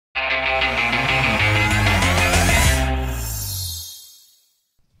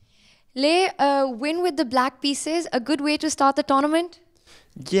win with the black pieces, a good way to start the tournament?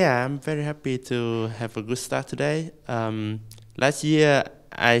 Yeah, I'm very happy to have a good start today. Last year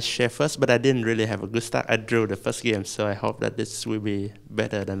I shared first, but I didn't really have a good start. I drew the first game, so I hope that this will be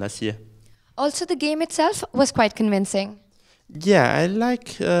better than last year. Also, the game itself was quite convincing. Yeah, I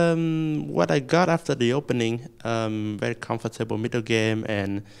like what I got after the opening. Very comfortable middle game,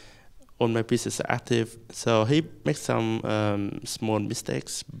 and all my pieces are active. So he makes some small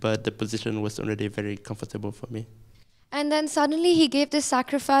mistakes, but the position was already very comfortable for me. And then suddenly he gave this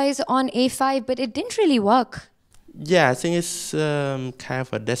sacrifice on a5, but it didn't really work. Yeah, I think it's kind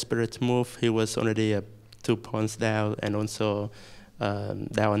of a desperate move. He was already 2 points down and also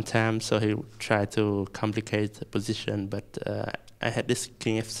down on time, so he tried to complicate the position. But I had this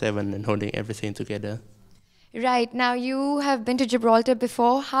king f7 and holding everything together. Right, now you have been to Gibraltar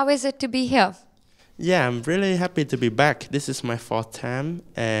before. How is it to be here? Yeah, I'm really happy to be back. This is my fourth time,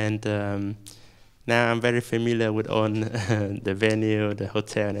 and now I'm very familiar with all the venue, the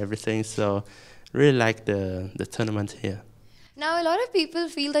hotel, and everything. So really like the tournament here. Now, a lot of people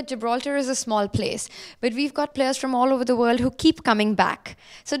feel that Gibraltar is a small place, but we've got players from all over the world who keep coming back.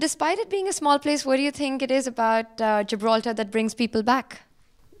 So despite it being a small place, what do you think it is about Gibraltar that brings people back?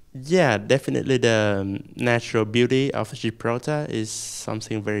 Yeah, definitely the natural beauty of Gibraltar is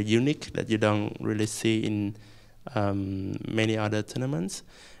something very unique that you don't really see in many other tournaments.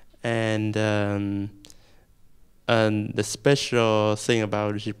 And the special thing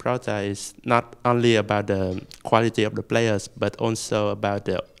about Gibraltar is not only about the quality of the players, but also about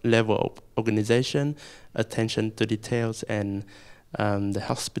the level of organization, attention to details, and the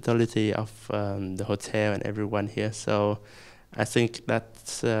hospitality of the hotel and everyone here. So I think that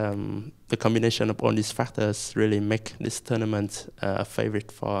the combination of all these factors really make this tournament a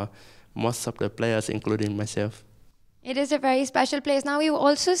favorite for most of the players, including myself. It is a very special place. Now, we've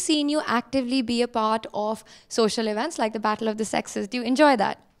also seen you actively be a part of social events like the Battle of the Sexes. Do you enjoy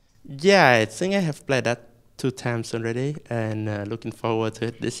that? Yeah, I think I have played that 2 times already, and looking forward to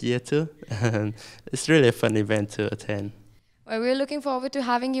it this year too. It's really a fun event to attend. Well, we're looking forward to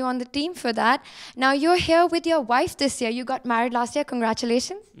having you on the team for that. Now, you're here with your wife this year. You got married last year.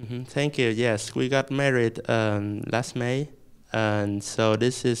 Congratulations. Thank you. Yes, we got married last May, and so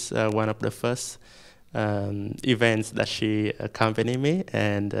this is one of the first events that she accompanied me,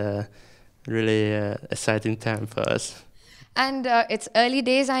 and really exciting time for us. And it's early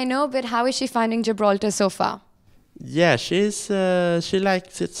days, I know, but how is she finding Gibraltar so far? Yeah, she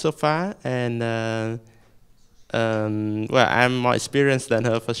likes it so far, and well, I'm more experienced than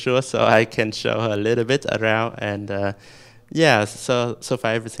her for sure, so I can show her a little bit around, and yeah, so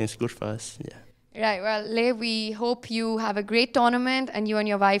far everything's good for us. Yeah. Right, well, Lei, we hope you have a great tournament and you and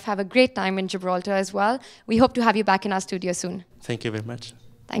your wife have a great time in Gibraltar as well. We hope to have you back in our studio soon. Thank you very much.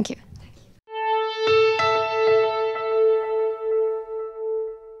 Thank you.